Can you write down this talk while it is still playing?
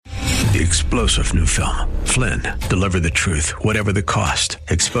The explosive new film, Flynn, deliver the truth, whatever the cost,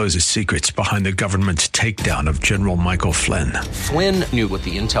 exposes secrets behind the government's takedown of General Michael Flynn. Flynn knew what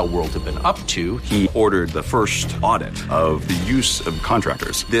the intel world had been up to. He ordered the first audit of the use of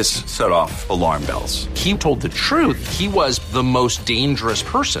contractors. This set off alarm bells. He told the truth. He was the most dangerous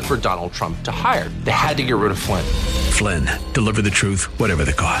person for Donald Trump to hire. They had to get rid of Flynn. Flynn, deliver the truth, whatever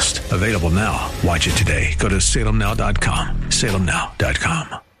the cost. Available now. Watch it today. Go to salemnow.com.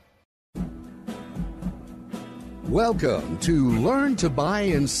 salemnow.com. Welcome to Learn to Buy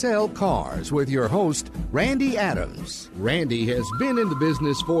and Sell Cars with your host, Randy Adams. Randy has been in the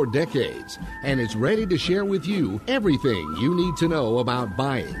business for decades and is ready to share with you everything you need to know about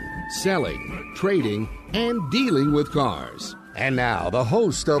buying, selling, trading, and dealing with cars. And now, the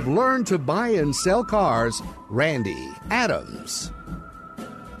host of Learn to Buy and Sell Cars, Randy Adams.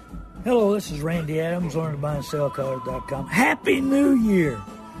 Hello, this is Randy Adams, LearnToBuyAndSellCars.com. Happy New Year!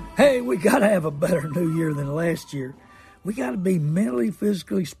 Hey, we got to have a better New Year than last year. We got to be mentally,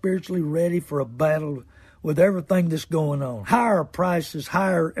 physically, spiritually ready for a battle with everything that's going on. Higher prices,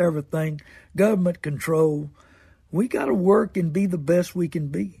 higher everything, government control. We got to work and be the best we can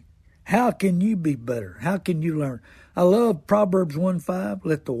be. How can you be better? How can you learn? I love Proverbs 1:5.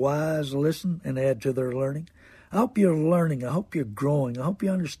 Let the wise listen and add to their learning. I hope you're learning. I hope you're growing. I hope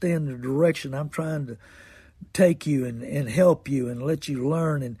you understand the direction I'm trying to take you and help you and let you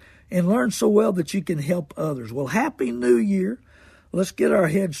learn and learn so well that you can help others. Well, Happy New Year. Let's get our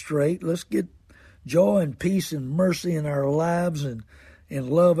heads straight. Let's get joy and peace and mercy in our lives and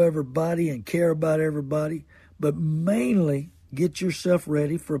love everybody and care about everybody. But mainly, get yourself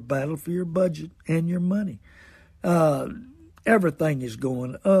ready for a battle for your budget and your money. Everything is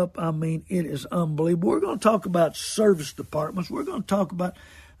going up. I mean, it is unbelievable. We're going to talk about service departments. We're going to talk about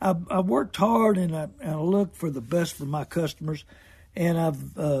I worked hard and I looked for the best for my customers, and I've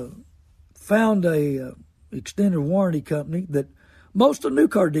found a extended warranty company that most of new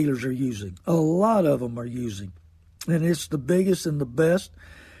car dealers are using. A lot of them are using, and it's the biggest and the best.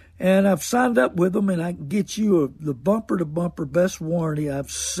 And I've signed up with them, and I can get you the bumper-to-bumper best warranty I've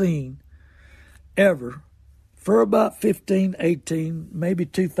seen ever for about $1,500, $1,800, maybe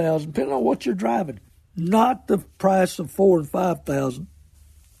 $2,000, depending on what you're driving. Not the price of $4,000 and $5,000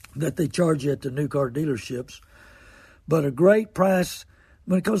 that they charge you at the new car dealerships, but a great price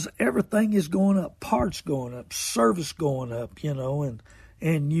because everything is going up, parts going up, service going up,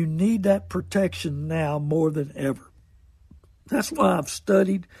 and you need that protection now more than ever. That's why I've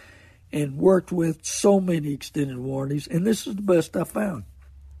studied and worked with so many extended warranties, and this is the best I found.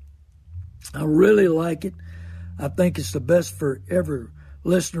 I really like it. I think it's the best for every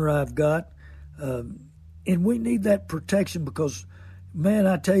listener I've got, and we need that protection because, man,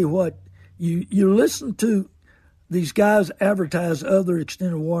 I tell you what, you listen to these guys advertise other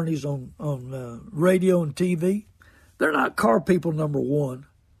extended warranties on radio and TV. They're not car people, number one,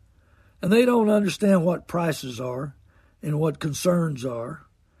 and they don't understand what prices are and what concerns are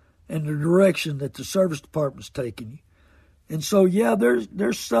and the direction that the service department's taking you. And so, yeah,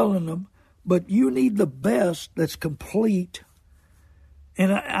 they're selling them, but you need the best that's complete.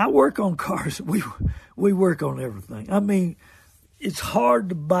 And I work on cars. We work on everything. I mean, it's hard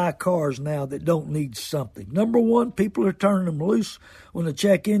to buy cars now that don't need something. Number one, people are turning them loose when the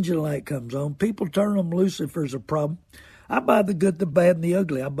check engine light comes on. People turn them loose if there's a problem. I buy the good, the bad, and the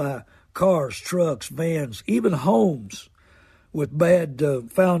ugly. I buy cars, trucks, vans, even homes with bad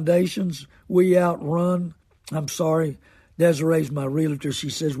foundations. We outrun. I'm sorry, Desiree's my realtor.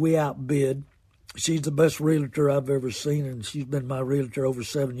 She says we outbid. She's the best realtor I've ever seen, and she's been my realtor over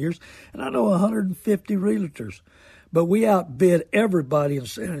 7 years. And I know 150 realtors. But we outbid everybody in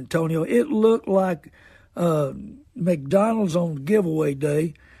San Antonio. It looked like McDonald's on giveaway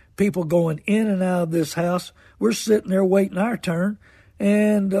day, people going in and out of this house. We're sitting there waiting our turn.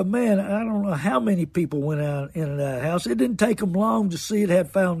 And, man, I don't know how many people went out in and out of the house. It didn't take them long to see it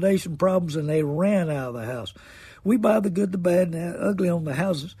had foundation problems, and they ran out of the house. We buy the good, the bad, and the ugly on the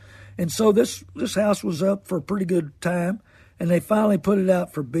houses. And so this house was up for a pretty good time, and they finally put it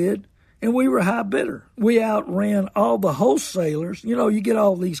out for bid. And we were high bidder. We outran all the wholesalers. You get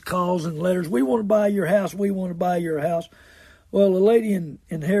all these calls and letters. We want to buy your house. We want to buy your house. Well, the lady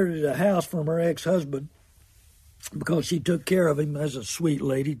inherited a house from her ex-husband because she took care of him as a sweet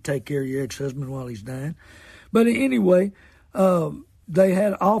lady to take care of your ex-husband while he's dying. But anyway, they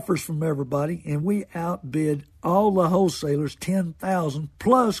had offers from everybody, and we outbid all the wholesalers $10,000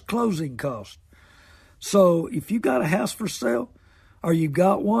 plus closing costs. So if you got a house for sale, or you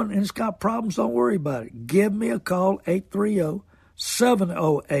got one and it's got problems, don't worry about it. Give me a call,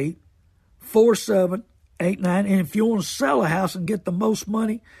 830-708-4788. And if you want to sell a house and get the most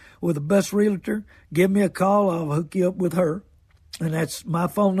money with the best realtor, give me a call. I'll hook you up with her. And that's my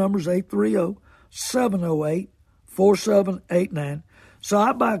phone number is 830-708-4789. So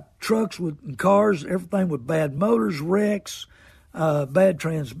I buy trucks and cars, everything with bad motors, wrecks, bad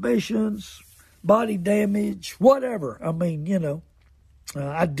transmissions, body damage, whatever. I mean,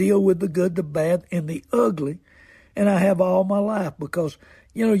 I deal with the good, the bad, and the ugly, and I have all my life because,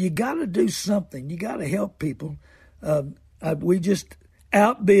 you got to do something. You got to help people. We just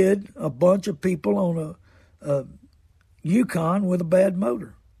outbid a bunch of people on a Yukon with a bad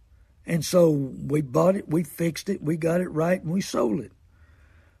motor. And so we bought it, we fixed it, we got it right, and we sold it.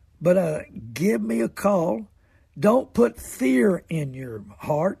 But give me a call. Don't put fear in your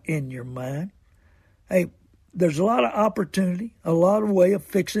heart, in your mind. Hey, there's a lot of opportunity, a lot of way of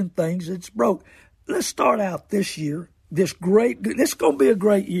fixing things that's broke. Let's start out this year. This is going to be a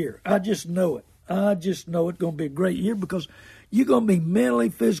great year. I just know it. It's going to be a great year because you're going to be mentally,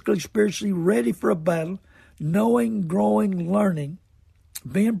 physically, spiritually ready for a battle, knowing, growing, learning,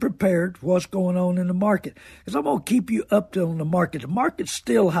 being prepared for what's going on in the market. Because I'm going to keep you up to on the market. The market's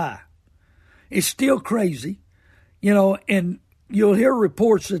still high. It's still crazy, and you'll hear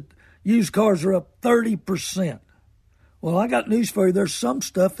reports that used cars are up 30%. Well, I got news for you. There's some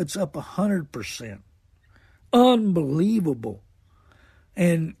stuff that's up 100%. Unbelievable.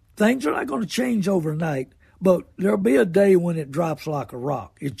 And things are not going to change overnight, but there'll be a day when it drops like a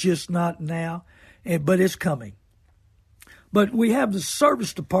rock. It's just not now, but it's coming. But we have the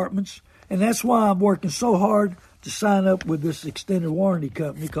service departments, and that's why I'm working so hard to sign up with this extended warranty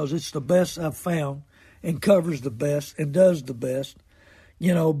company because it's the best I've found and covers the best and does the best.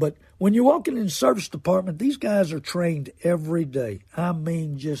 But when you're walking in the service department, these guys are trained every day. I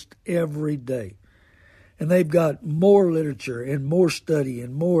mean, just every day. And they've got more literature and more study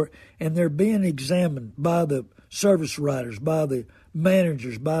and they're being examined by the service writers, by the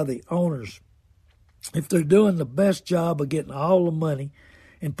managers, by the owners. If they're doing the best job of getting all the money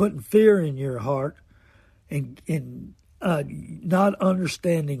and putting fear in your heart and not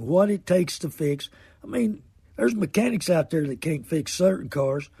understanding what it takes to fix. I mean, there's mechanics out there that can't fix certain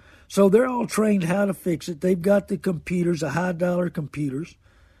cars. So they're all trained how to fix it. They've got the computers, the high-dollar computers.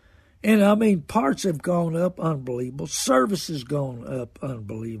 And, I mean, parts have gone up unbelievable. Service has gone up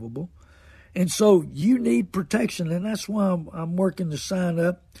unbelievable. And so you need protection, and that's why I'm working to sign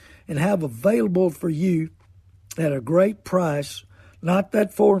up and have available for you at a great price, not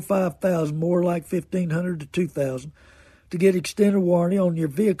that $4,000 and $5,000, more like $1,500 to $2,000, to get extended warranty on your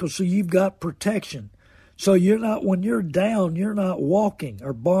vehicle so you've got protection. So you're not, when you're down, you're not walking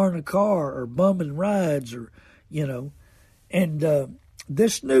or borrowing a car or bumming rides or, and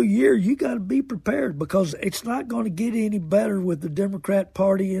this new year, you got to be prepared because it's not going to get any better with the Democrat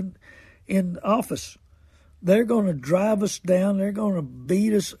Party in office. They're going to drive us down. They're going to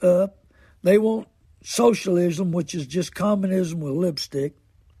beat us up. They want socialism, which is just communism with lipstick.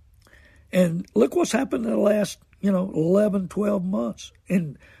 And look what's happened in the last, 11, 12 months.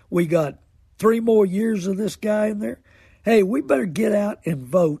 And we got 3 more years of this guy in there. Hey, we better get out and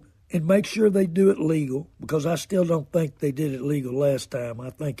vote and make sure they do it legal, because I still don't think they did it legal last time. I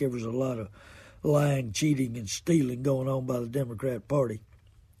think there was a lot of lying, cheating, and stealing going on by the Democrat Party.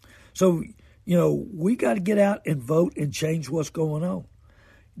 So, we got to get out and vote and change what's going on.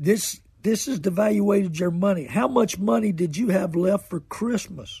 This has devaluated your money. How much money did you have left for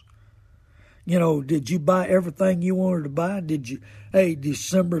Christmas? Did you buy everything you wanted to buy? Did you,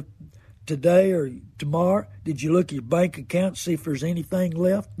 December today or tomorrow, did you look at your bank account, see if there's anything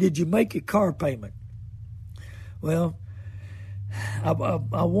left? Did you make your car payment? Well, I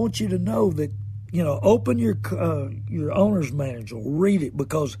want you to know that, open your owner's manual, read it,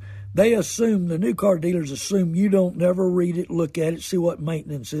 because they assume, the new car dealers assume you don't never read it, look at it, see what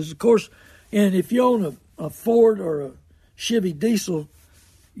maintenance is. Of course, and if you own a Ford or a Chevy diesel,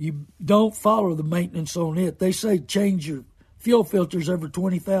 you don't follow the maintenance on it. They say change your fuel filters every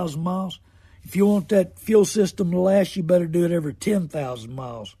 20,000 miles. If you want that fuel system to last, you better do it every 10,000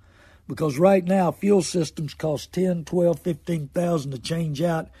 miles. Because right now, fuel systems cost $10,000, $12,000, $15,000 to change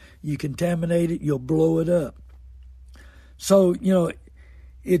out. You contaminate it, you'll blow it up. So,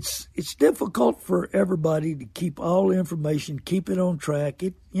 it's difficult for everybody to keep all the information, keep it on track.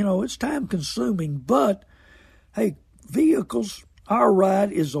 It's time consuming, but hey, vehicles, our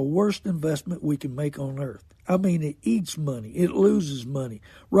ride is the worst investment we can make on earth. I mean, it eats money. It loses money.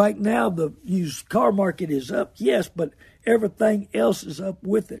 Right now, the used car market is up, yes, but everything else is up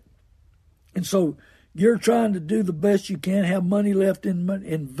with it. And so you're trying to do the best you can, have money left in money,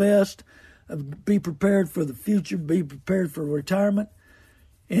 invest, be prepared for the future, be prepared for retirement.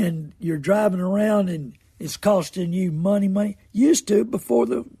 And you're driving around and it's costing you money. Used to before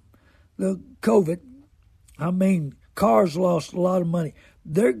the COVID. I mean, cars lost a lot of money.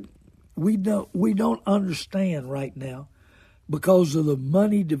 We don't understand right now because of the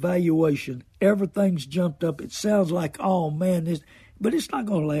money devaluation. Everything's jumped up. It sounds like, oh man, but it's not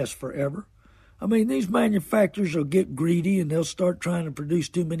going to last forever. I mean, these manufacturers will get greedy and they'll start trying to produce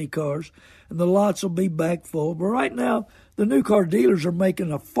too many cars, and the lots will be back full. But right now, the new car dealers are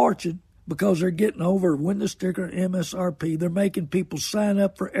making a fortune because they're getting over window sticker MSRP. They're making people sign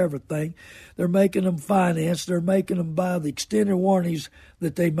up for everything. They're making them finance. They're making them buy the extended warranties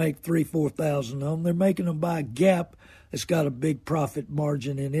that they make $3,000-$4,000 on. They're making them buy Gap that's got a big profit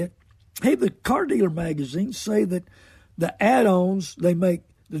margin in it. Hey, the car dealer magazines say that the add-ons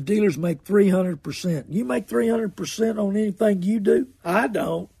the dealers make 300%. You make 300% on anything you do? I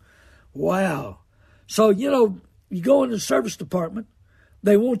don't. Wow. So, you go in the service department.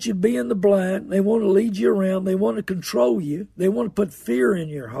 They want you to be in the blind. They want to lead you around. They want to control you. They want to put fear in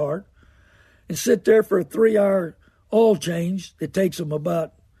your heart and sit there for a 3-hour oil change that takes them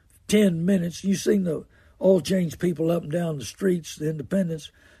about 10 minutes. You've seen the oil change people up and down the streets, the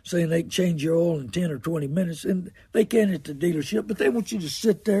independents, saying they can change your oil in 10 or 20 minutes, and they can at the dealership, but they want you to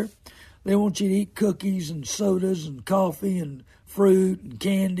sit there. They want you to eat cookies and sodas and coffee and fruit and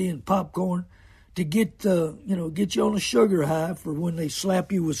candy and popcorn to get you on a sugar high for when they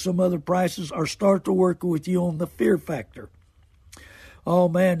slap you with some other prices or start to work with you on the fear factor. Oh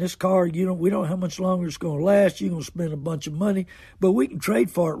man, this car, we don't know how much longer it's going to last. You're going to spend a bunch of money, but we can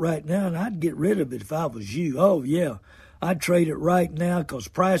trade for it right now, and I'd get rid of it if I was you. Oh yeah. I'd trade it right now because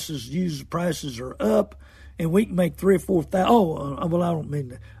used prices are up, and we can make $3,000 or $4,000. I don't mean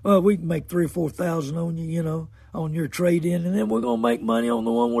that. Well, we can make $3,000 or $4,000 on you, on your trade-in, and then we're going to make money on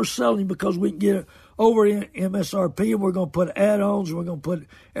the one we're selling because we can get it over MSRP, and we're going to put add-ons, we're going to put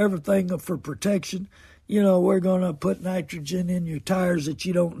everything up for protection. We're going to put nitrogen in your tires that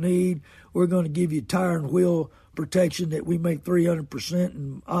you don't need. We're going to give you tire and wheel protection that we make 300%,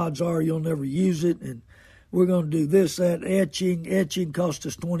 and odds are you'll never use it, and we're going to do this, that, etching. Etching cost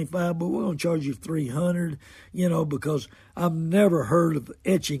us $25, but we're going to charge you $300, because I've never heard of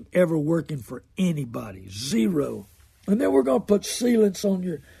etching ever working for anybody. Zero. And then we're going to put sealants on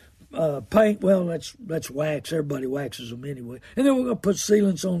your paint. Well, that's wax. Everybody waxes them anyway. And then we're going to put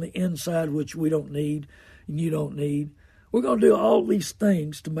sealants on the inside, which we don't need and you don't need. We're going to do all these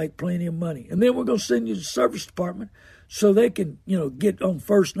things to make plenty of money. And then we're going to send you to the service department so they can, get on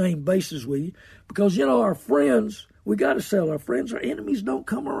first name basis with you. Because, our friends, we got to sell our friends. Our enemies don't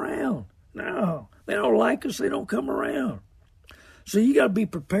come around. No, they don't like us. They don't come around. So you got to be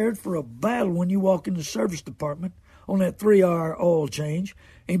prepared for a battle when you walk in the service department on that 3-hour oil change,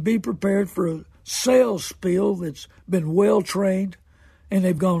 and be prepared for a sales spiel that's been well trained and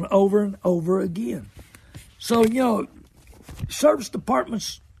they've gone over and over again. So, service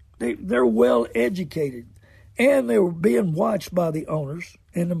departments, they're well educated, and they were being watched by the owners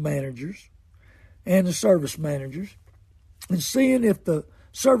and the managers and the service managers and seeing if the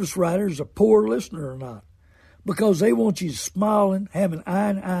service writer is a poor listener or not, because they want you smiling, having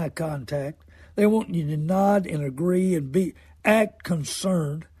eye-to-eye contact. They want you to nod and agree and act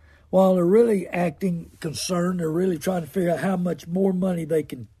concerned. While they're really acting concerned, they're really trying to figure out how much more money they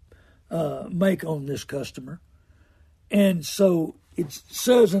can make on this customer. And so it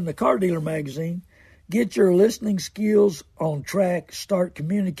says in the Car Dealer magazine, get your listening skills on track, start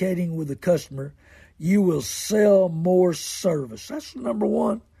communicating with the customer. You will sell more service. That's number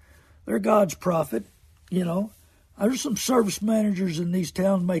one. They're God's prophet, There's some service managers in these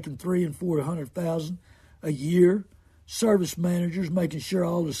towns making $300,000 and $400,000 a year. Service managers making sure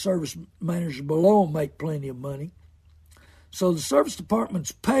all the service managers below them make plenty of money. So the service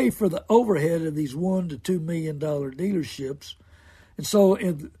departments pay for the overhead of these $1 to $2 million dealerships. And so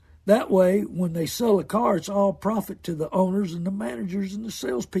that way, when they sell a car, it's all profit to the owners and the managers and the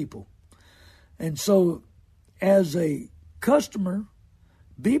salespeople. And so as a customer,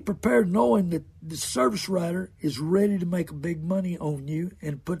 be prepared knowing that the service writer is ready to make a big money on you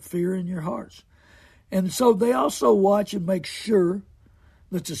and put fear in your hearts. And so they also watch and make sure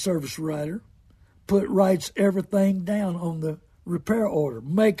that the service writer writes everything down on the repair order,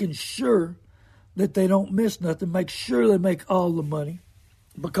 making sure that they don't miss nothing, make sure they make all the money.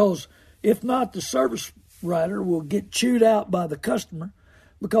 Because if not, the service writer will get chewed out by the customer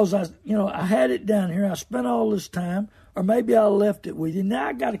because I had it down here, I spent all this time, or maybe I left it with you. Now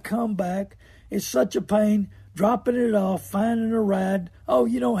I got to come It's such a pain dropping it off, finding a ride. Oh,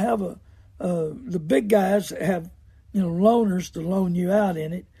 you don't have the big guys have, loaners to loan you out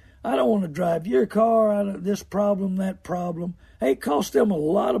in it. I don't want to drive your car out of this problem, that problem. Hey, it costs them a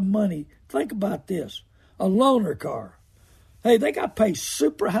lot of money. Think about this. a loaner car. Hey, they got to pay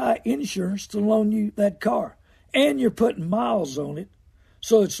super high insurance to loan you that car. And you're putting miles on it,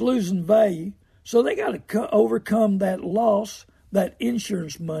 so it's losing value. So they got to overcome that loss, that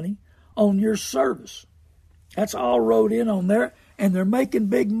insurance money, on your service. That's all wrote in on there, and they're making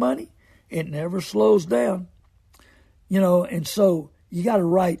big money. It never slows down. And so you got to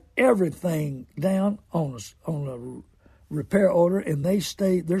write everything down on a repair order, and they're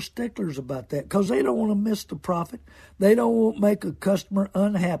sticklers about that because they don't want to miss the profit. They don't want to make a customer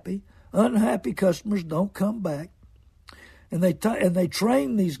unhappy. Unhappy customers don't come back. And they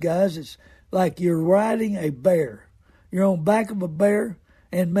train these guys. It's like you're riding a bear. You're on the back of a bear,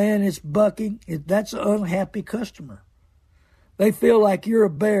 and man, it's bucking. That's an unhappy customer. They feel like you're a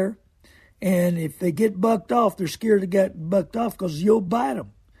bear, and if they get bucked off, they're scared to get bucked off because you'll bite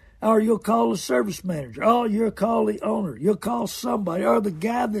them. Or you'll call the service manager. Or you'll call the owner. You'll call somebody. Or the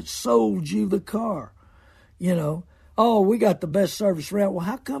guy that sold you the car. Oh, we got the best service around. Well,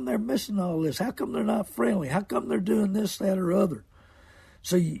 how come they're missing all this? How come they're not friendly? How come they're doing this, that, or other?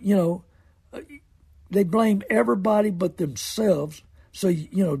 So, they blame everybody but themselves. So,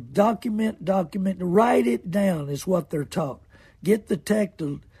 document, write it down is what they're taught. Get the tech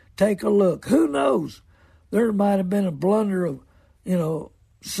to take a look. Who knows? There might have been a blunder of,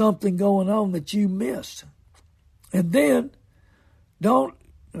 something going on that you missed. And then don't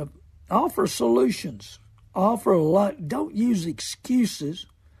offer solutions. Offer a lot. Don't use excuses,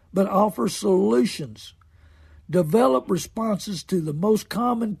 but offer solutions. Develop responses to the most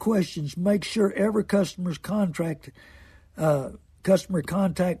common questions. Make sure every customer contact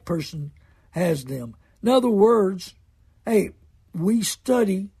person has them. In other words, hey, we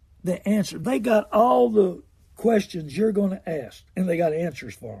study the answer. They got all the questions you're going to ask, and they got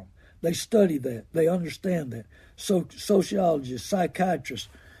answers for them. They study that. They understand that. So sociologists, psychiatrists,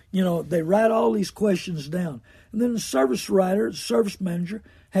 they write all these questions down. And then the service writer, the service manager,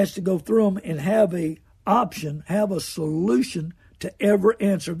 has to go through them and have a option, have a solution to every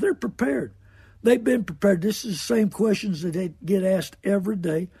answer. They're prepared. They've been prepared. This is the same questions that they get asked every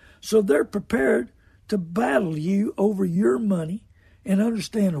day. So they're prepared to battle you over your money and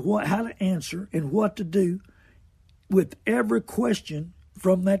understand how to answer and what to do with every question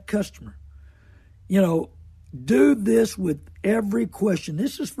from that customer. Do this with every question.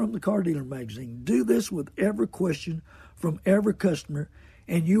 This is from the Car Dealer magazine. Do this with every question from every customer,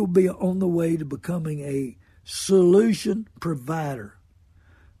 and you'll be on the way to becoming a solution provider.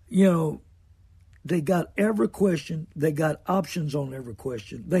 They got every question. They got options on every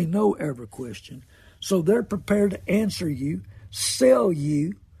question. They know every question. So they're prepared to answer you, sell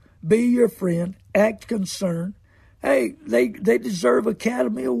you, be your friend, act concerned. Hey, they deserve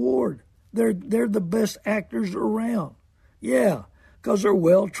Academy Award. They're the best actors around. Yeah, because they're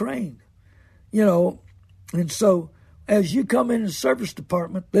well trained. And so as you come in the service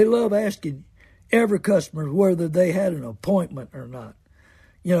department, they love asking every customer whether they had an appointment or not.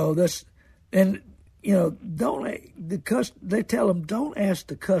 They tell them don't ask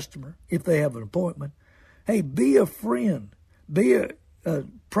the customer if they have an appointment. Hey, be a friend. Be a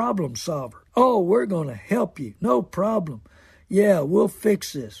problem solver. Oh, we're going to help you. No problem. Yeah, we'll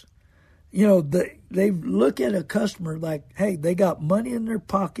fix this. They look at a customer like, hey, they got money in their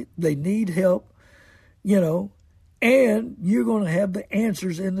pocket. They need help, and you're going to have the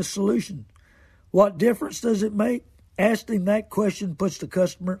answers and the solution. What difference does it make? Asking that question puts the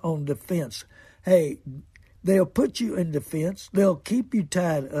customer on defense. Hey, they'll put you in defense. They'll keep you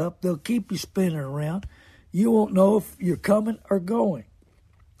tied up. They'll keep you spinning around. You won't know if you're coming or going.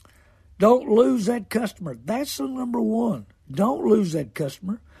 Don't lose that customer. That's the number one. Don't lose that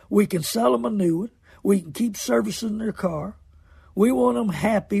customer. We can sell them a new one. We can keep servicing their car. We want them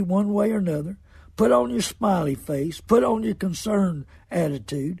happy one way or another. Put on your smiley face. Put on your concerned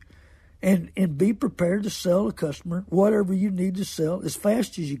attitude. And be prepared to sell a customer whatever you need to sell as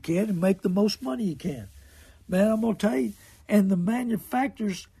fast as you can and make the most money you can. Man, I'm going to tell you, and the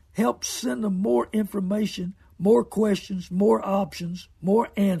manufacturers help send them more information, more questions, more options, more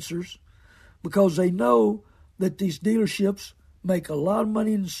answers, because they know that these dealerships make a lot of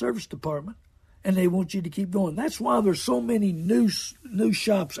money in the service department, and they want you to keep going. That's why there's so many new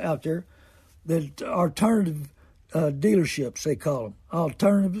shops out there that alternative dealerships, they call them,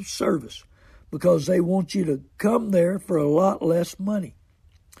 alternative service, because they want you to come there for a lot less money.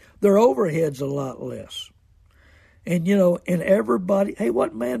 Their overhead's a lot less. And, and everybody, hey,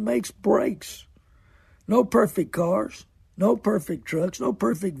 what man makes brakes? No perfect cars, no perfect trucks, no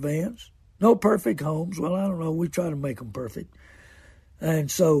perfect vans, no perfect homes. Well, I don't know. We try to make them perfect.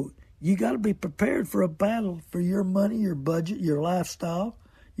 And so you got to be prepared for a battle for your money, your budget, your lifestyle,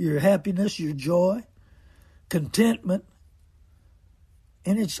 your happiness, your joy. contentment,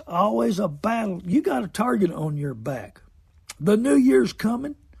 and it's always a battle. You got a target on your back. The new year's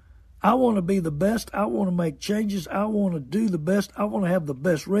coming. I want to be the best. I want to make changes. I want to do the best. I want to have the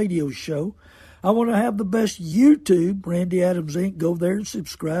best radio show. I want to have the best YouTube, Randy Adams Inc. Go there and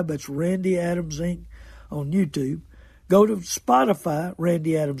subscribe. That's Randy Adams Inc. on YouTube. Go to Spotify,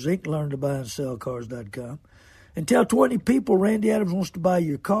 Randy Adams Inc., learntobuyandSellCars.com, and tell 20 people Randy Adams wants to buy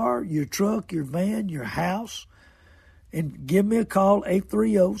your car, your truck, your van, your house, and give me a call,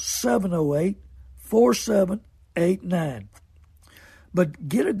 830-708-4789. But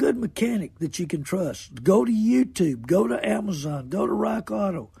get a good mechanic that you can trust. Go to YouTube, go to Amazon, go to Rock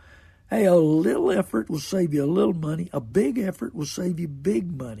Auto. Hey, a little effort will save you a little money. A big effort will save you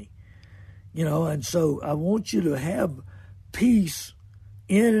big money. You know, and so I want you to have peace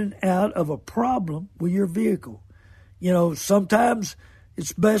in and out of a problem with your vehicle. You know, sometimes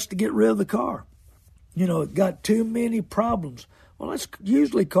it's best to get rid of the car. You know, it got too many problems. Well, that's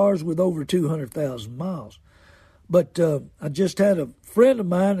usually cars with over 200,000 miles. But I just had a friend of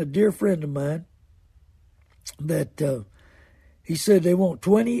mine, a dear friend of mine, that he said they want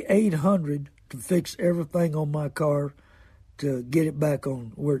 $2,800 to fix everything on my car to get it back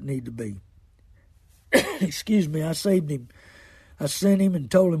on where it needs to be. Excuse me, I saved him. I sent him and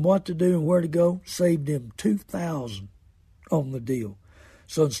told him what to do and where to go. Saved him $2,000 on the deal.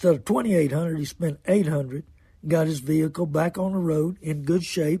 So instead of $2,800, he spent $800, got his vehicle back on the road in good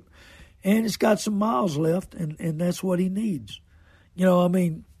shape, and it's got some miles left, and that's what he needs. You know, I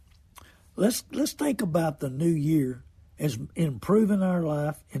mean, let's think about the new year as improving our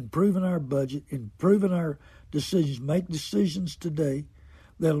life, improving our budget, improving our decisions. Make decisions today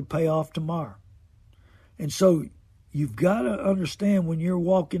that'll pay off tomorrow. And so you've got to understand when you're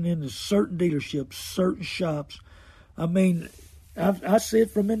walking into certain dealerships, certain shops. I mean, I see it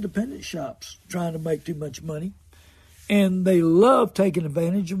from independent shops trying to make too much money, and they love taking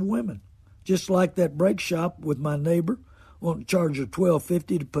advantage of women. Just like that brake shop with my neighbor, wanting to charge her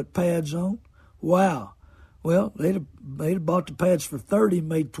 $12.50 to put pads on. Wow. Well, they'd have bought the pads for $30 and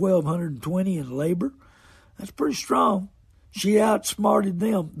made $1,220 in labor. That's pretty strong. She outsmarted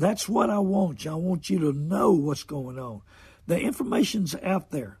them. That's what I want you. I want you to know what's going on. The information's out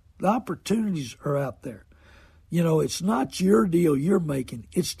there. The opportunities are out there. You know, it's not your deal you're making.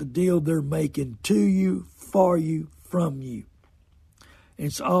 It's the deal they're making to you, for you, from you.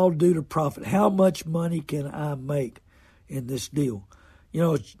 It's all due to profit. How much money can I make in this deal? You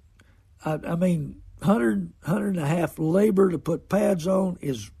know, I mean, $100 and a half labor to put pads on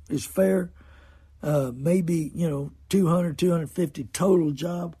is fair. Maybe, you know, $200, $250 total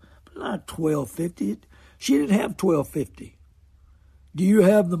job, but not $1,250. She didn't have $1,250. Do you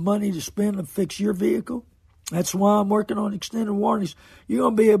have the money to spend to fix your vehicle? That's why I'm working on extended warranties. You're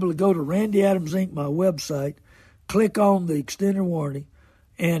going to be able to go to Randy Adams Inc., my website, click on the extended warranty,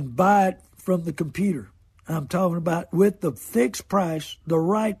 and buy it from the computer. I'm talking about with the fixed price, the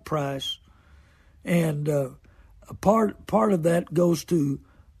right price, and a part of that goes to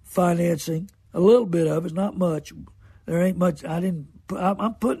financing. A little bit of it, not much. There ain't much. I'm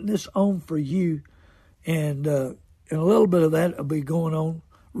putting this on for you, and a little bit of that will be going on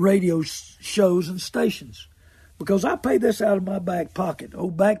radio shows and stations, because I pay this out of my back pocket,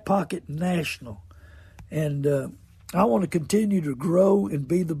 Back Pocket National, and I want to continue to grow and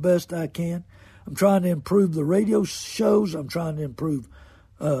be the best I can. I'm trying to improve the radio shows. I'm trying to improve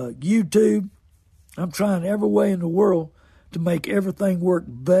YouTube. I'm trying every way in the world to make everything work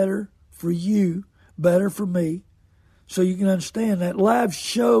better for you, better for me, so you can understand that live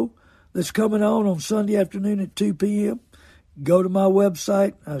show that's coming on Sunday afternoon at 2 p.m. Go to my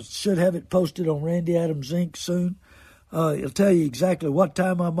website. I should have it posted on Randy Adams Inc. soon. It'll tell you exactly what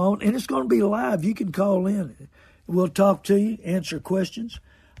time I'm on, and it's going to be live. You can call in. We'll talk to you, answer questions.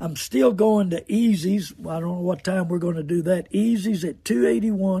 I'm still going to Easy's. I don't know what time we're going to do that. Easy's at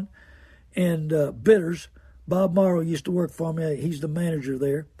 281 and Bitters. Bob Morrow used to work for me. He's the manager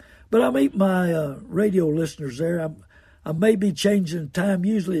there. But I meet my radio listeners there. I may be changing the time.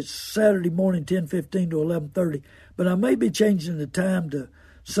 Usually it's Saturday morning, 10:15 to 11:30. But I may be changing the time to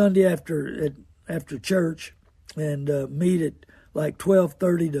Sunday after church, and meet at like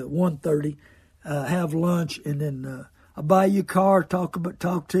 12:30 to 1:30. Have lunch, and then I'll buy you a car, talk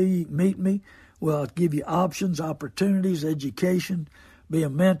to you, meet me. Well, I'll give you options, opportunities, education, be a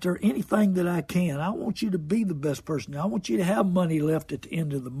mentor, anything that I can. I want you to be the best person. I want you to have money left at the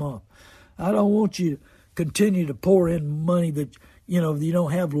end of the month. I don't want you to continue to pour in money that, you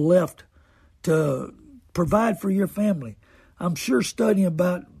don't have left to provide for your family. I'm sure studying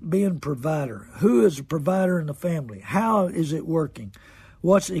about being a provider. Who is a provider in the family? How is it working?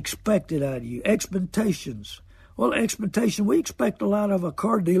 What's expected out of you? Expectations. Well, expectation, we expect a lot of a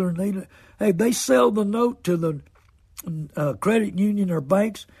car dealer. And they sell the note to the credit union or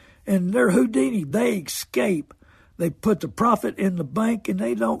banks, and they're Houdini. They escape. They put the profit in the bank, and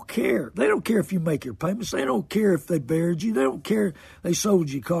they don't care. They don't care if you make your payments. They don't care if they buried you. They don't care they sold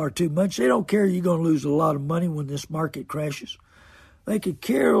your car too much. They don't care you're going to lose a lot of money when this market crashes. They could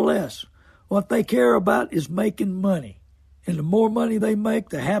care less. What they care about is making money. And the more money they make,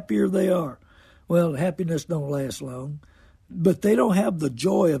 the happier they are. Well, happiness don't last long. But they don't have the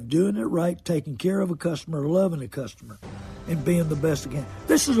joy of doing it right, taking care of a customer, loving a customer, and being the best again.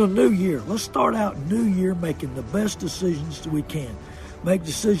 This is a new year. Let's start out new year making the best decisions that we can. Make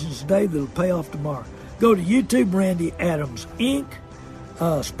decisions today that'll pay off tomorrow. Go to YouTube, Randy Adams Inc.,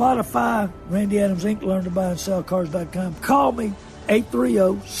 Spotify, Randy Adams Inc., LearnToBuyAndSellCars.com. Call me,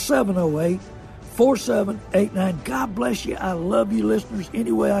 830-708-4789. God bless you. I love you, listeners.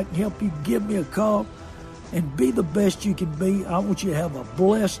 Any way I can help you, give me a call. And be the best you can be. I want you to have a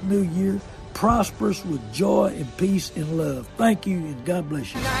blessed new year, prosperous with joy and peace and love. Thank you, and God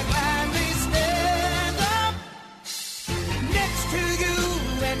bless you. And I gladly stand up next to you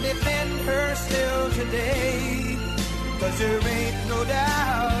and defend her still today. 'Cause there ain't no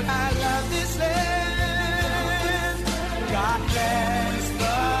doubt I love this land. God bless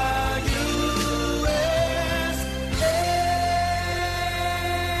the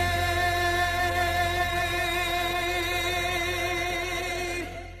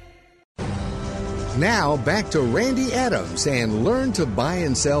Now back to Randy Adams and Learn to Buy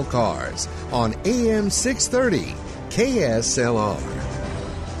and Sell Cars on AM 630 KSLR.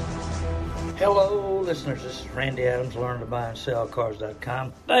 Hello, listeners. This is Randy Adams,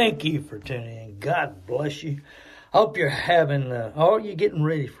 LearnToBuyAndSellCars.com. Thank you for tuning in. God bless you. I hope you're having, are you getting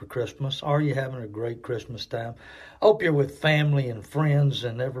ready for Christmas? Are you having a great Christmas time? I hope you're with family and friends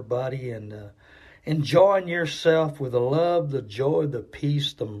and everybody and enjoying yourself with the love, the joy, the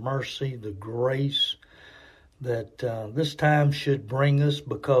peace, the mercy, the grace that this time should bring us,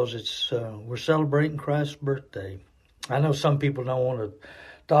 because it's we're celebrating Christ's birthday. I know some people don't want to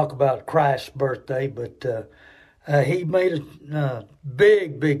talk about Christ's birthday, but he made a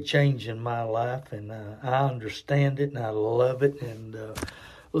big, big change in my life, and I understand it, and I love it, and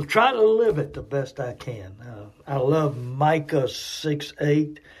we'll try to live it the best I can. I love Micah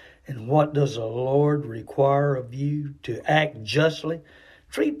 6:8. And what does the Lord require of you? To act justly.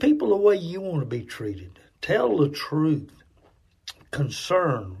 Treat people the way you want to be treated. Tell the truth.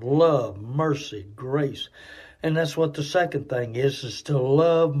 Concern, love, mercy, grace. And that's what the second thing is to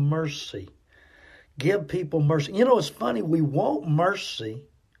love mercy. Give people mercy. You know, it's funny, we want mercy,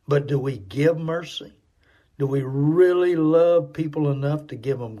 but do we give mercy? Do we really love people enough to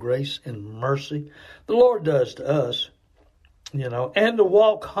give them grace and mercy? The Lord does to us. You know, and to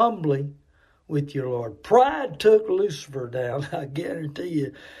walk humbly with your Lord. Pride took Lucifer down. I guarantee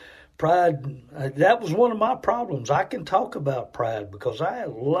you, pride, that was one of my problems. I can talk about pride because I had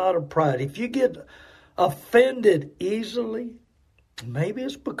a lot of pride. If you get offended easily, maybe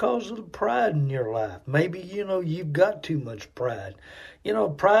it's because of the pride in your life. Maybe, you know, you've got too much pride. You know,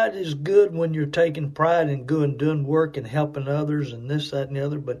 pride is good when you're taking pride in doing work and helping others and this, that, and the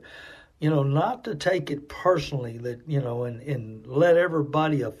other, but you know, not to take it personally, that, you know, and let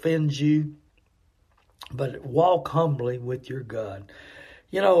everybody offend you, but walk humbly with your God.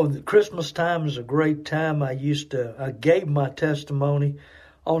 You know, the Christmas time is a great time. I gave my testimony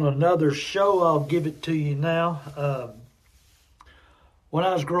on another show. I'll give it to you now. When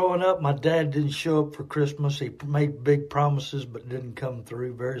I was growing up, my dad didn't show up for Christmas. He made big promises, but didn't come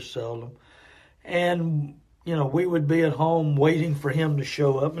through very seldom. And you know, we would be at home waiting for him to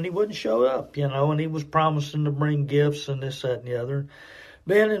show up, and he wouldn't show up, you know, and he was promising to bring gifts and this, that, and the other.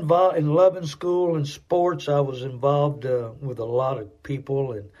 Being involved in loving school and sports, I was involved with a lot of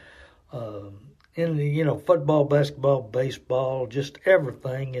people and in the, you know, football, basketball, baseball, just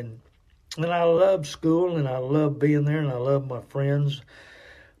everything. And I loved school, and I loved being there, and I loved my friends.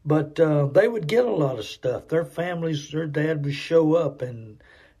 But they would get a lot of stuff. Their families, their dad would show up, and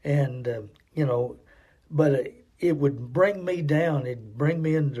you know, but it would bring me down. It'd bring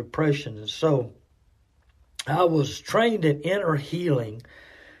me into depression. And so I was trained in inner healing,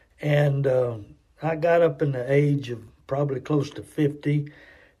 and I got up in the age of probably close to 50,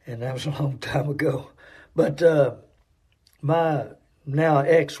 and that was a long time ago. But my now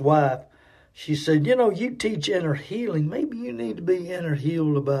ex-wife, she said, you know, you teach inner healing. Maybe you need to be inner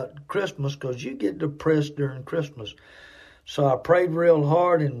healed about Christmas because you get depressed during Christmas. So I prayed real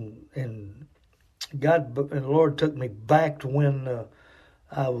hard, and God and the Lord took me back to when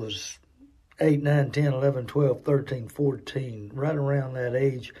I was 8, 9, 10, 11, 12, 13, 14, right around that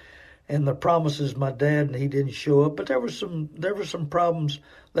age. And the promises my dad, and he didn't show up. But there were some problems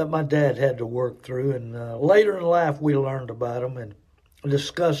that my dad had to work through. And later in life, we learned about them and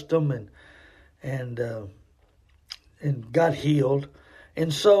discussed them and got healed.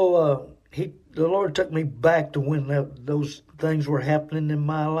 And so the Lord took me back to when those things were happening in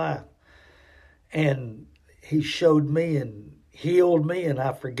my life. And he showed me and healed me, and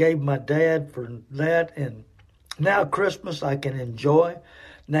I forgave my dad for that. And now Christmas I can enjoy.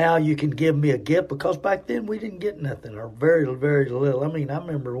 Now you can give me a gift, because back then we didn't get nothing, or very, very little. I mean, I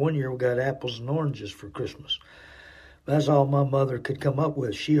remember one year we got apples and oranges for Christmas. That's all my mother could come up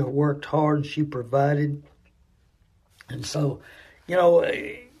with. She worked hard and she provided. And so,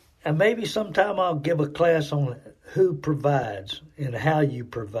 and maybe sometime I'll give a class on who provides and how you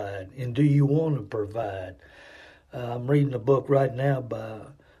provide, and do you want to provide. I'm reading a book right now by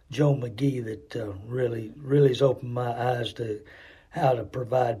Joe McGee that really has opened my eyes to how to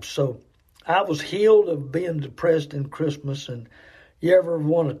provide. So I was healed of being depressed in Christmas, and you ever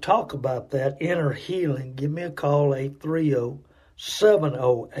want to talk about that, inner healing, give me a call,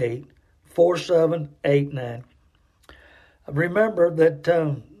 830-708-4789. Remember that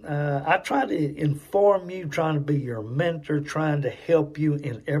I try to inform you, trying to be your mentor, trying to help you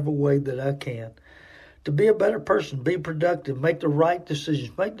in every way that I can to be a better person, be productive, make the right decisions,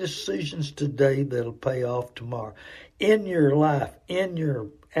 make decisions today that'll pay off tomorrow in your life, in your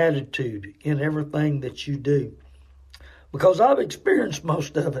attitude, in everything that you do. Because I've experienced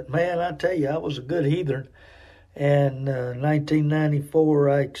most of it, man. I tell you, I was a good heathen. And 1994,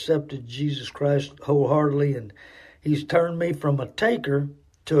 I accepted Jesus Christ wholeheartedly, and he's turned me from a taker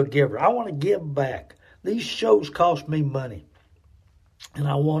to a giver. I want to give back. These shows cost me money, and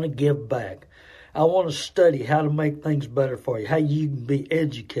I want to give back. I want to study how to make things better for you, how you can be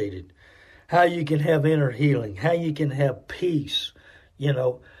educated, how you can have inner healing, how you can have peace.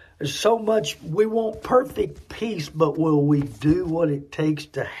 There's so much. We want perfect peace, but will we do what it takes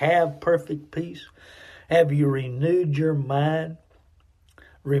to have perfect peace? Have you renewed your mind?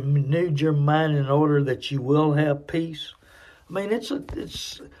 Renewed your mind in order that you will have peace? I mean, it's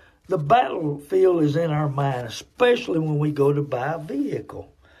the battlefield is in our mind, especially when we go to buy a vehicle.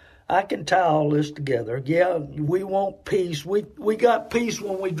 I can tie all this together. Yeah, we want peace. We got peace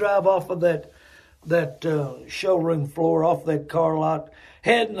when we drive off of that showroom floor, off that car lot,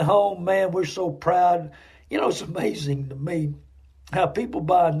 heading home. Man, we're so proud. It's amazing to me how people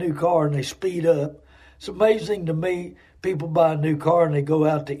buy a new car and they speed up. It's amazing to me, people buy a new car and they go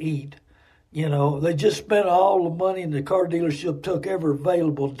out to eat. They just spent all the money, and the car dealership took every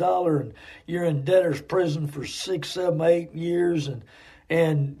available dollar, and you're in debtor's prison for 6, 7, 8 years,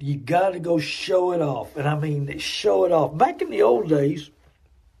 and you got to go show it off. And I mean, show it off. Back in the old days,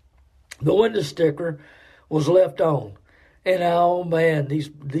 the window sticker was left on. And oh man,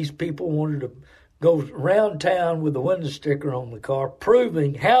 these people wanted to go around town with the window sticker on the car,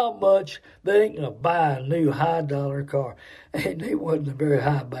 proving how much they ain't going to buy a new high-dollar car. And they wasn't very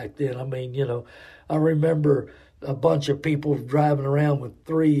high back then. I mean, I remember a bunch of people driving around with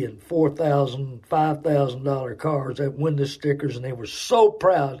 $3,000 and $4,000, $5,000 cars, that window stickers, and they were so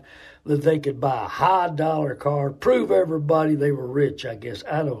proud that they could buy a high-dollar car, prove everybody they were rich, I guess.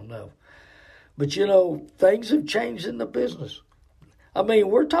 I don't know. But, things have changed in the business. I mean,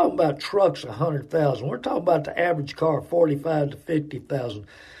 we're talking about trucks, 100,000. We're talking about the average car, 45 to 50,000.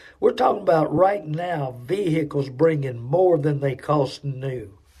 We're talking about right now vehicles bringing more than they cost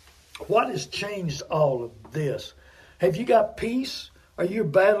new. What has changed all of this? Have you got peace? Are you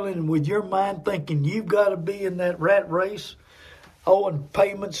battling with your mind, thinking you've got to be in that rat race, owing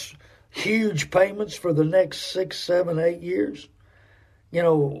payments, huge payments for the next 6, 7, 8 years? I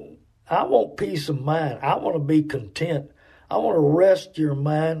want peace of mind. I want to be content. I want to rest your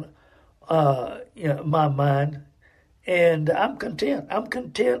mind, my mind, and I'm content. I'm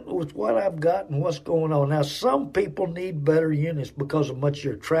content with what I've got and what's going on. Now, some people need better units because of much of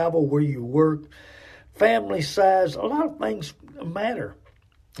your travel, where you work, family size. A lot of things matter.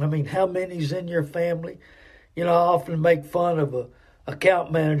 I mean, how many's in your family? I often make fun of a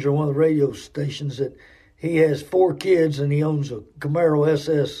account manager on one of the radio stations that he has 4 kids and he owns a Camaro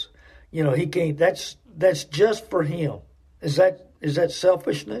SS. He can't. That's just for him. Is that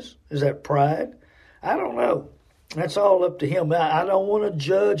selfishness? Is that pride? I don't know. That's all up to him. I don't want to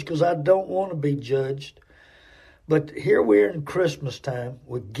judge because I don't want to be judged. But here we are in Christmas time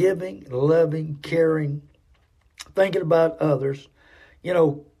with giving, loving, caring, thinking about others.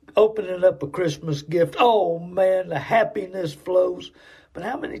 Opening up a Christmas gift. Oh, man, the happiness flows. But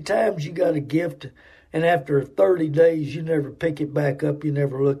how many times you got a gift and after 30 days you never pick it back up, you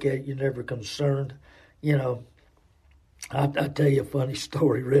never look at it, you're never concerned? You know, I'll tell you a funny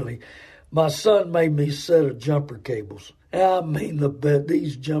story, really. My son made me a set of jumper cables. I mean,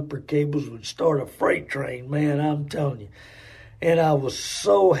 these jumper cables would start a freight train, man, I'm telling you. And I was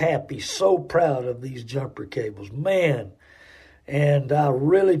so happy, so proud of these jumper cables, man. And I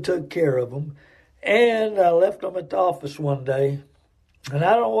really took care of them. And I left them at the office one day. And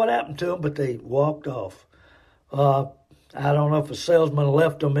I don't know what happened to them, but they walked off. I don't know if a salesman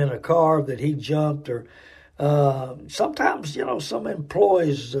left them in a car that he jumped, or sometimes, you know, some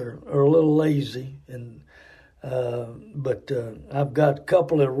employees are a little lazy. But I've got a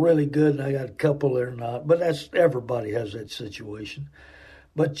couple that are really good, and I got a couple that are not. But everybody has that situation.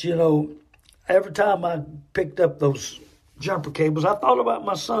 But, you know, every time I picked up those jumper cables, I thought about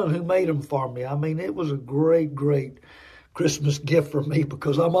my son who made them for me. I mean, it was a great, great Christmas gift for me,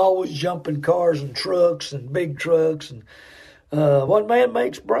 because I'm always jumping cars and trucks and big trucks, and one man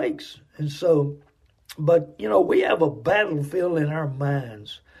makes breaks. And so, but, you know, we have a battlefield in our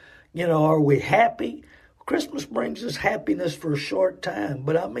minds. You know, are we happy? Christmas brings us happiness for a short time,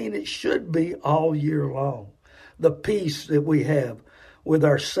 but I mean, it should be all year long. The peace that we have with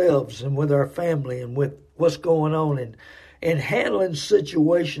ourselves and with our family and with what's going on, and handling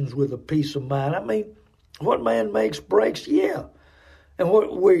situations with a peace of mind. I mean, what man makes breaks? Yeah. And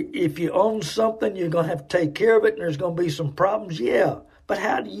if you own something, you're going to have to take care of it, and there's going to be some problems. Yeah. But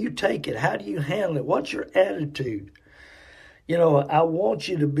how do you take it? How do you handle it? What's your attitude? You know, I want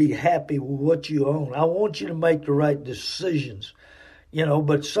you to be happy with what you own. I want you to make the right decisions, you know,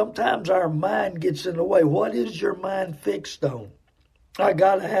 but sometimes our mind gets in the way. What is your mind fixed on? I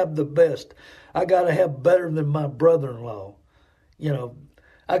got to have the best. I got to have better than my brother-in-law. You know,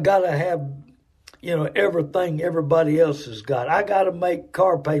 I got to have, you know, everything everybody else has got. I got to make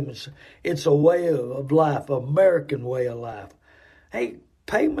car payments. It's a way of life, American way of life. Hey,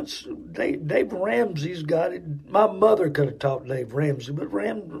 payments, Dave Ramsey's got it. My mother could have taught Dave Ramsey, but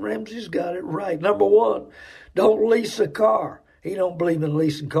Ramsey's got it right. Number one, don't lease a car. He don't believe in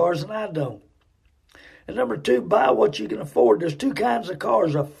leasing cars, and I don't. And number two, buy what you can afford. There's two kinds of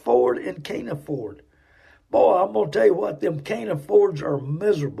cars, afford and can't afford. Boy, I'm going to tell you what, them can't affords are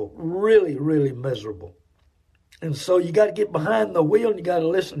miserable, really, really miserable. And so you got to get behind the wheel, and you got to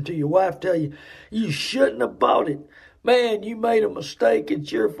listen to your wife tell you, you shouldn't have bought it. Man, you made a mistake.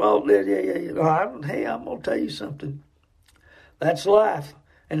 It's your fault. Hey, I'm going to tell you something. That's life.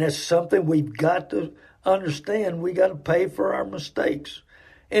 And that's something we've got to understand. We got to pay for our mistakes.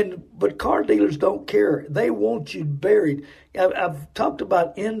 But car dealers don't care. They want you buried. I've talked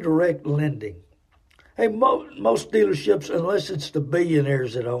about indirect lending. Hey, most dealerships, unless it's the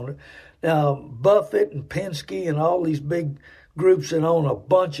billionaires that own it. Now, Buffett and Penske and all these big groups that own a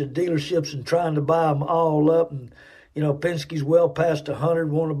bunch of dealerships and trying to buy them all up. And, you know, Penske's well past 100,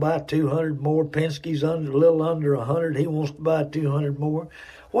 want to buy 200 more. Penske's a little under 100. He wants to buy 200 more.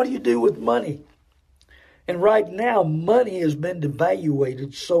 What do you do with money? And right now, money has been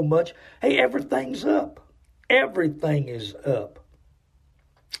devaluated so much. Hey, everything's up. Everything is up.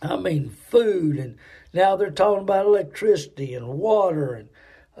 I mean, food, and now they're talking about electricity and water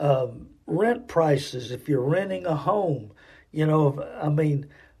and rent prices if you're renting a home. You know, I mean,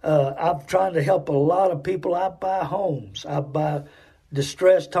 I'm trying to help a lot of people. I buy homes. I buy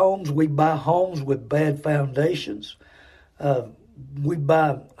distressed homes. We buy homes with bad foundations. We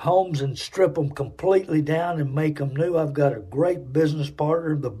buy homes and strip them completely down and make them new. I've got a great business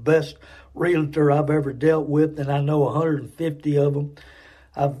partner, the best realtor I've ever dealt with, and I know 150 of them.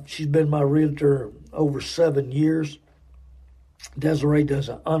 She's been my realtor over 7 years. Desiree does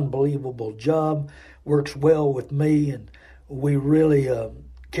an unbelievable job, works well with me, and we really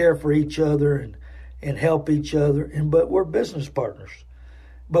care for each other and help each other. But we're business partners.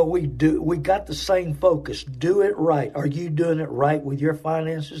 But we got the same focus. Do it right. Are you doing it right with your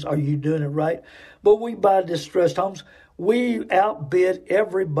finances? Are you doing it right? But we buy distressed homes. We outbid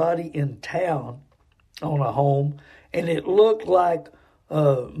everybody in town on a home, and it looked like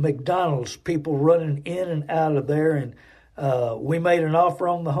McDonald's, people running in and out of there, and we made an offer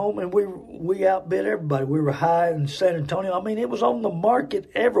on the home, and we outbid everybody. We were high in San Antonio. I mean, it was on the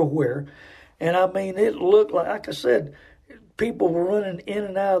market everywhere, and I mean, it looked like I said, people were running in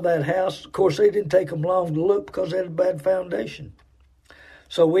and out of that house. Of course, they didn't take them long to look because they had a bad foundation.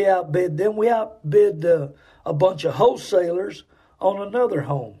 So we outbid them. We outbid a bunch of wholesalers on another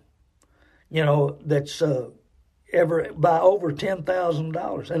home, you know, that's by over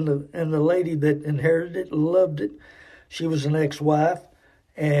 $10,000. And the lady that inherited it loved it. She was an ex-wife,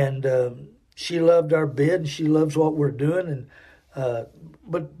 and she loved our bid, and she loves what we're doing.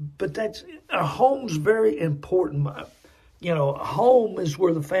 But that's a home's very important. You know, home is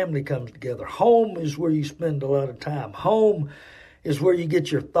where the family comes together. Home is where you spend a lot of time. Home is where you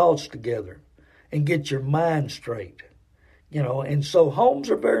get your thoughts together and get your mind straight. You know, and so homes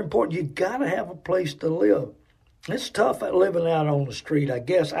are very important. You got to have a place to live. It's tough living out on the street. I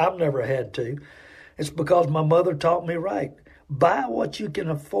guess I've never had to. It's because my mother taught me right. Buy what you can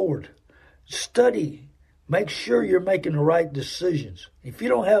afford. Study. Make sure you're making the right decisions. If you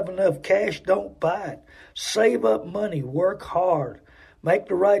don't have enough cash, don't buy it. Save up money. Work hard. Make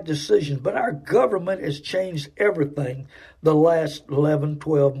the right decisions. But our government has changed everything the last 11,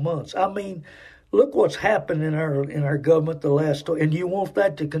 12 months. I mean, look what's happened in our government the last, and you want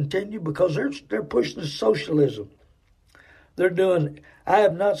that to continue because they're pushing socialism. They're doing. I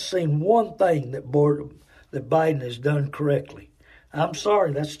have not seen one thing that Biden has done correctly. I'm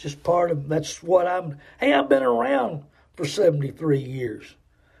sorry, that's just that's what I've been around for 73 years.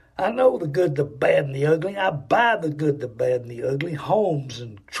 I know the good, the bad, and the ugly. I buy the good, the bad, and the ugly. Homes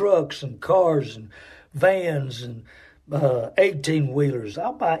and trucks and cars and vans and 18-wheelers.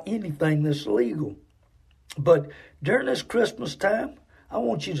 I'll buy anything that's legal. But during this Christmas time, I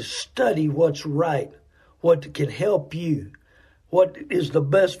want you to study what's right, what can help you, what is the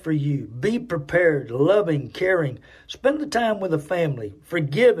best for you. Be prepared, loving, caring. Spend the time with the family,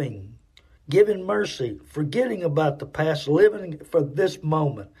 forgiving, giving mercy, forgetting about the past, living for this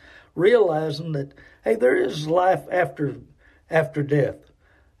moment, realizing that, hey, there is life after death.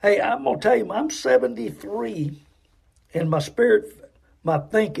 Hey, I'm going to tell you, I'm 73, and my spirit, my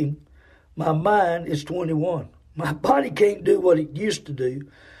thinking, my mind is 21. My body can't do what it used to do,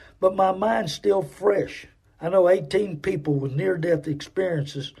 but my mind's still fresh. I know 18 people with near-death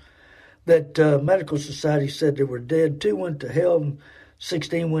experiences that medical society said they were dead. 2 went to hell and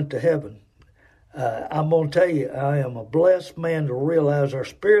 16 went to heaven. I'm going to tell you, I am a blessed man to realize our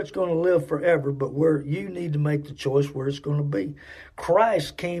spirit's going to live forever, but you need to make the choice where it's going to be.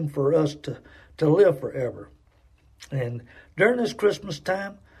 Christ came for us to live forever. And during this Christmas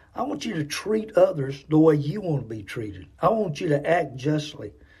time, I want you to treat others the way you want to be treated. I want you to act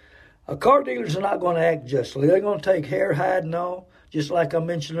justly. Car dealers are not going to act justly. They're going to take hair, hide, and all, just like I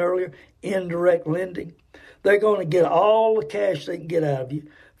mentioned earlier, indirect lending. They're going to get all the cash they can get out of you,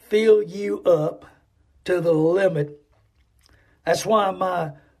 fill you up to the limit. That's why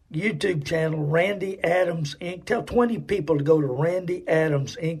my YouTube channel, Randy Adams Inc. Tell 20 people to go to Randy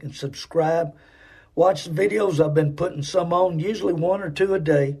Adams Inc. and subscribe. Watch the videos. I've been putting some on, usually 1 or 2 a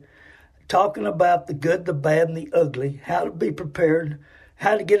day, talking about the good, the bad, and the ugly, how to be prepared,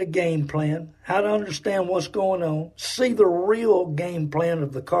 how to get a game plan, how to understand what's going on, see the real game plan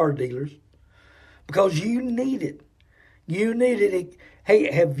of the car dealers, because you need it. You need it.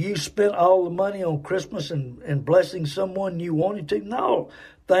 Hey, have you spent all the money on Christmas and blessing someone you wanted to? No.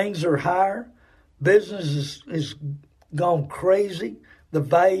 Things are higher. Business is gone crazy. The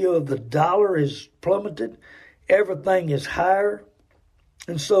value of the dollar is plummeted. Everything is higher.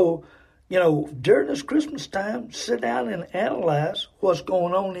 And so, you know, during this Christmas time, sit down and analyze what's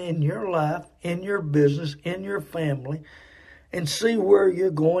going on in your life, in your business, in your family, and see where you're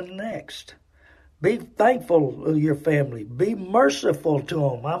going next. Be thankful to your family. Be merciful to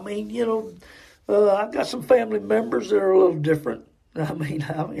them. I mean, you know, I've got some family members that are a little different. I mean,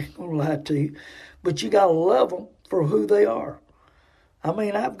 I ain't going to lie to you. But you got to love them for who they are. I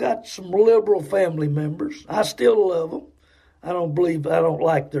mean, I've got some liberal family members. I still love them. I don't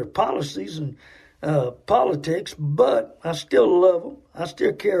like their policies and politics, but I still love them. I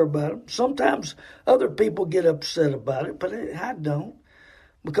still care about them. Sometimes other people get upset about it, but I don't,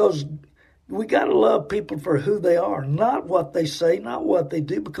 because we got to love people for who they are, not what they say, not what they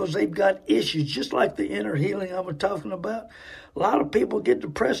do, because they've got issues, just like the inner healing I was talking about. A lot of people get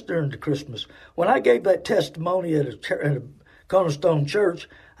depressed during the Christmas. When I gave that testimony at a Cornerstone Church,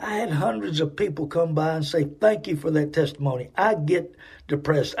 I had hundreds of people come by and say, thank you for that testimony. I get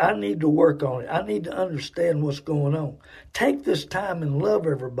depressed. I need to work on it. I need to understand what's going on. Take this time and love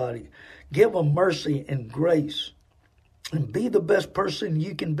everybody. Give them mercy and grace. And be the best person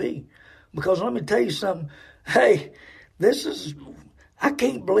you can be. Because let me tell you something. Hey, I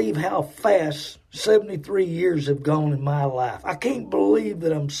can't believe how fast 73 years have gone in my life. I can't believe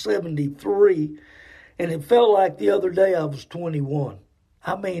that I'm 73, and it felt like the other day I was 21.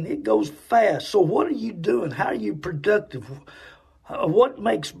 I mean, it goes fast. So what are you doing? How are you productive? What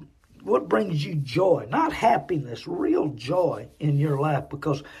brings you joy? Not happiness, real joy in your life,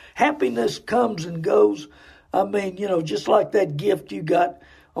 because happiness comes and goes. I mean, you know, just like that gift you got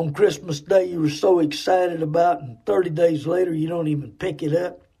on Christmas Day you were so excited about, and 30 days later you don't even pick it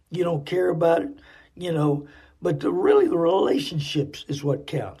up. You don't care about it, you know. But really the relationships is what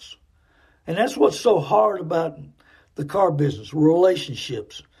counts. And that's what's so hard about the car business,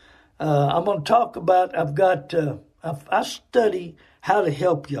 relationships. I'm going to talk about, I study how to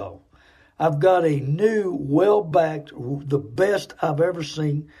help y'all. I've got a new, well-backed, the best I've ever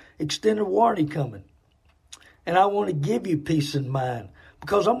seen, extended warranty coming. And I want to give you peace of mind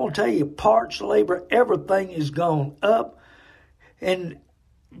because I'm going to tell you, parts, labor, everything is gone up. And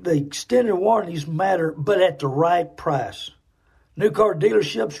the extended warranties matter, but at the right price. New car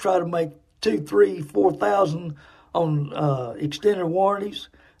dealerships try to make $2,000, $3,000, $4,000 on extended warranties.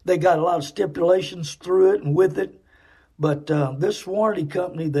 They got a lot of stipulations through it and with it. But this warranty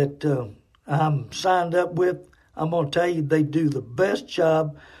company that I'm signed up with, I'm going to tell you, they do the best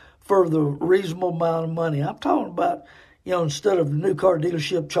job for the reasonable amount of money. I'm talking about, instead of a new car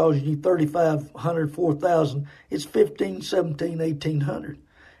dealership charging you $3,500, $4,000, it's $1,500, $1,700, $1,800.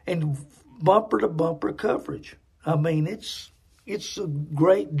 And bumper-to-bumper coverage. I mean, it's a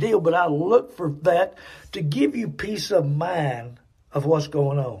great deal, but I look for that to give you peace of mind of what's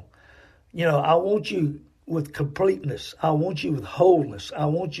going on. I want you with completeness. I want you with wholeness. I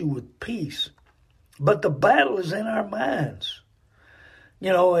want you with peace. But the battle is in our minds.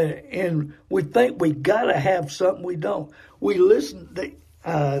 And we think we got to have something we don't. We listen,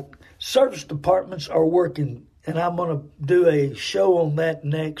 service departments are working, and I'm going to do a show on that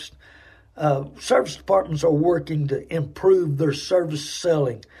next. Service departments are working to improve their service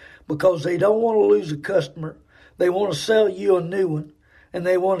selling because they don't want to lose a customer. They want to sell you a new one, and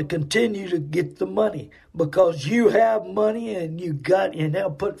they want to continue to get the money because you have money and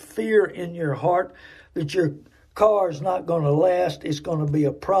they'll put fear in your heart that your car is not going to last. It's going to be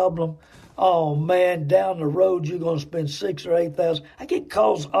a problem. Oh man, down the road you're going to spend $6,000 or $8,000. I get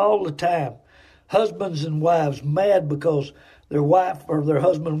calls all the time. Husbands and wives mad because their wife or their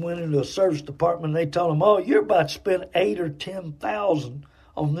husband went into a service department and they told them, "Oh, you're about to spend $8,000 or $10,000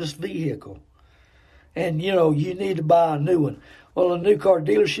 on this vehicle, and you need to buy a new one." Well, the new car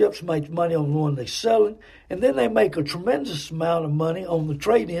dealerships make money on the one they're selling, and then they make a tremendous amount of money on the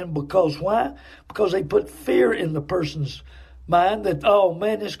trade-in because why? Because they put fear in the person's mind that, oh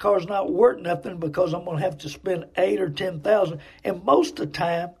man, this car's not worth nothing because I'm going to have to spend $8,000 or $10,000, and most of the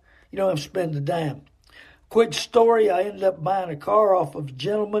time you don't have to spend a dime. Quick story: I ended up buying a car off of a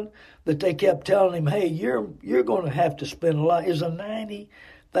gentleman that they kept telling him, "Hey, you're going to have to spend a lot." It's a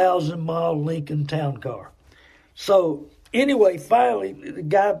 90,000-mile Lincoln Town Car. So anyway, finally, the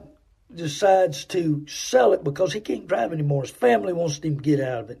guy decides to sell it because he can't drive anymore. His family wants him to get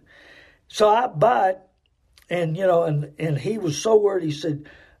out of it. So I buy it, and and he was so worried. He said,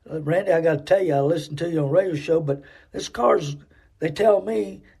 "Randy, I got to tell you, I listened to you on a radio show, but this car's," they tell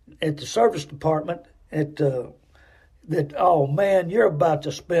me at the service department, that, "Oh man, you're about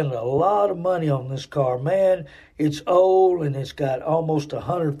to spend a lot of money on this car. Man, it's old and it's got almost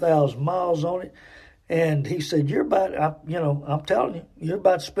 100,000 miles on it." And he said, I'm telling you, you're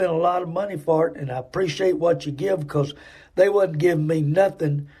about to spend a lot of money for it, and I appreciate what you give because they wasn't giving me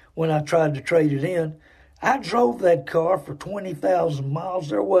nothing when I tried to trade it in. I drove that car for 20,000 miles.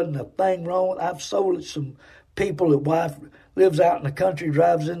 There wasn't a thing wrong with it. I've sold it to some people. The wife lives out in the country,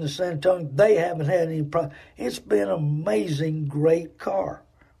 drives into San Antonio. They haven't had any problem. It's been an amazing, great car.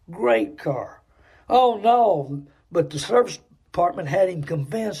 Great car. Oh, no, but the service department had him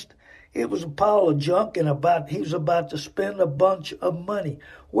convinced it was a pile of junk and he was about to spend a bunch of money.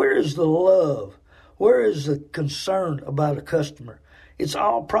 Where is the love? Where is the concern about a customer? It's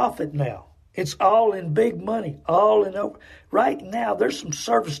all profit now. It's all in big money, all in over. Right now, there's some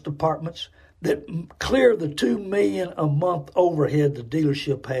service departments that clear the $2 million a month overhead the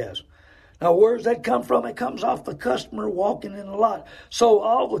dealership has. Now, where does that come from? It comes off the customer walking in the lot. So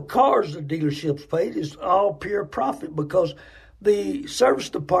all the cars the dealerships paid is all pure profit because the service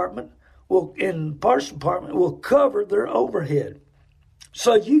department and parts department will cover their overhead.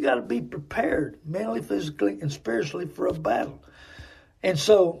 So you got to be prepared mentally, physically, and spiritually for a battle. And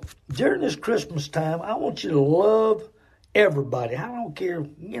so during this Christmas time, I want you to love everybody. I don't care,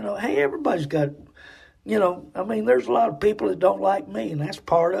 hey, everybody's got, there's a lot of people that don't like me, and that's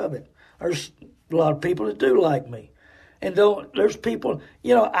part of it. There's a lot of people that do like me. And there's people,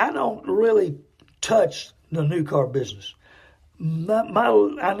 I don't really touch the new car business.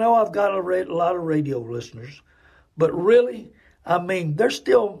 I know I've got a lot of radio listeners, but really,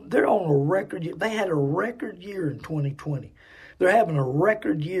 they're on a record year. They had a record year in 2020. They're having a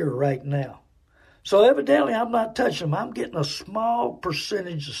record year right now. So evidently, I'm not touching them. I'm getting a small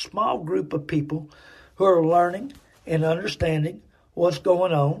percentage, a small group of people who are learning and understanding what's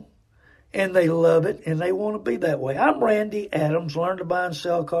going on, and they love it, and they want to be that way. I'm Randy Adams,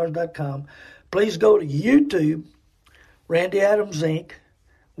 learntobuyandSellcars.com. please go to YouTube, Randy Adams Inc.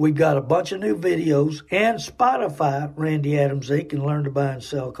 We've got a bunch of new videos, and Spotify, Randy Adams Inc., and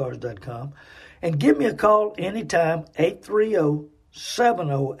LearnToBuyAndSellCars.com. And give me a call anytime,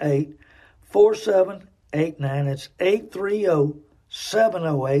 830-708-4789. It's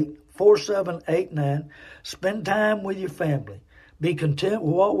 830-708-4789. Spend time with your family. Be content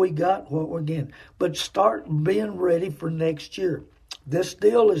with what we got, what we're getting. But start being ready for next year. This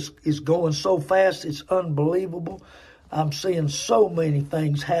deal is going so fast, it's unbelievable. I'm seeing so many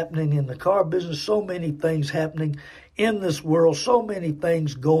things happening in the car business, so many things happening in this world, so many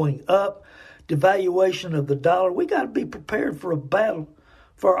things going up, devaluation of the dollar. We got to be prepared for a battle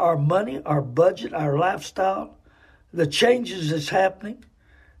for our money, our budget, our lifestyle, the changes that's happening,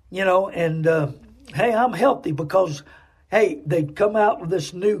 and hey, I'm healthy because, hey, they come out with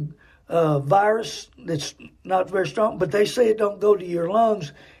this new virus that's not very strong, but they say it don't go to your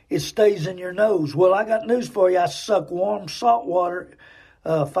lungs. It stays in your nose. Well, I got news for you. I suck warm salt water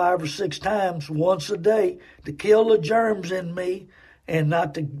 5 or 6 times once a day to kill the germs in me and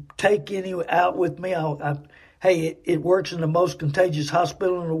not to take any out with me. It works in the most contagious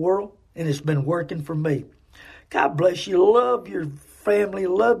hospital in the world, and it's been working for me. God bless you. Love your family.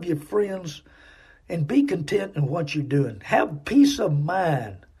 Love your friends. And be content in what you're doing. Have peace of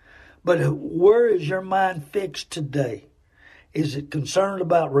mind. But where is your mind fixed today? Is it concerned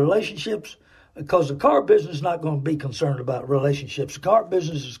about relationships? Because the car business is not going to be concerned about relationships. The car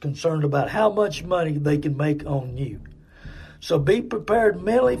business is concerned about how much money they can make on you. So be prepared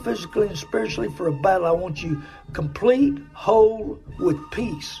mentally, physically, and spiritually for a battle. I want you complete, whole, with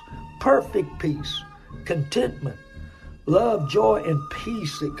peace, perfect peace, contentment, love, joy, and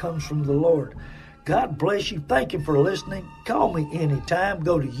peace that comes from the Lord. God bless you. Thank you for listening. Call me anytime.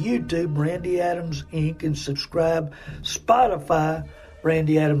 Go to YouTube, Randy Adams Inc., and subscribe. Spotify,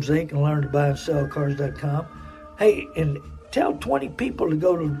 Randy Adams Inc., and LearnToBuyAndSellCars.com. Hey, and tell 20 people to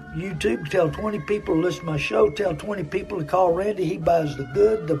go to YouTube. Tell 20 people to listen to my show. Tell 20 people to call Randy. He buys the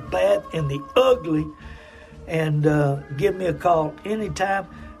good, the bad, and the ugly. And give me a call anytime.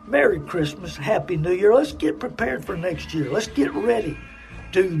 Merry Christmas. Happy New Year. Let's get prepared for next year. Let's get ready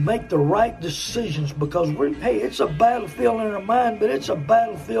to make the right decisions, because it's a battlefield in our mind, but it's a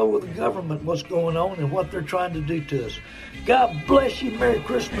battlefield with the government, what's going on and what they're trying to do to us. God bless you. Merry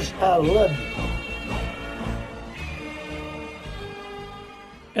Christmas. I love you.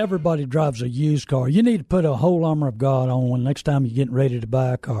 Everybody drives a used car. You need to put a whole armor of God on when next time you're getting ready to buy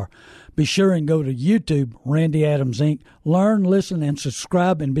a car. Be sure and go to YouTube, Randy Adams Inc. Learn, listen, and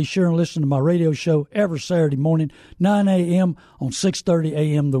subscribe, and be sure and listen to my radio show every Saturday morning, 9 a.m. on 6:30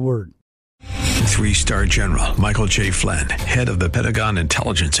 a.m. The Word. 3-star General Michael J. Flynn, head of the Pentagon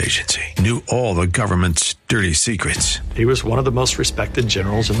Intelligence Agency, knew all the government's dirty secrets. He was one of the most respected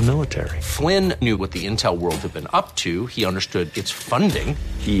generals in the military. Flynn knew what the intel world had been up to. He understood its funding.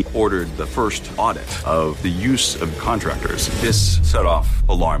 He ordered the first audit of the use of contractors. This set off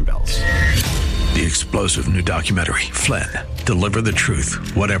alarm bells. The explosive new documentary, Flynn, Deliver the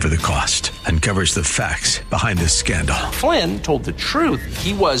Truth, Whatever the Cost, uncovers the facts behind this scandal. Flynn told the truth.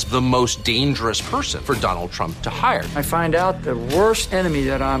 He was the most dangerous person for Donald Trump to hire. I find out the worst enemy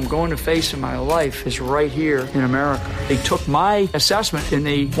that I'm going to face in my life is right here in America. They took my assessment and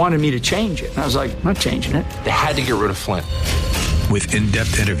they wanted me to change it. And I was like, I'm not changing it. They had to get rid of Flynn. With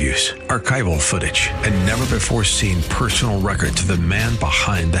in-depth interviews, archival footage, and never-before-seen personal records of the man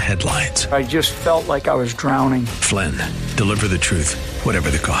behind the headlines. I just felt like I was drowning. Flynn, Deliver the Truth, Whatever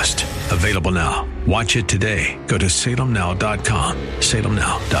the Cost. Available now. Watch it today. Go to salemnow.com.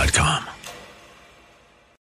 salemnow.com.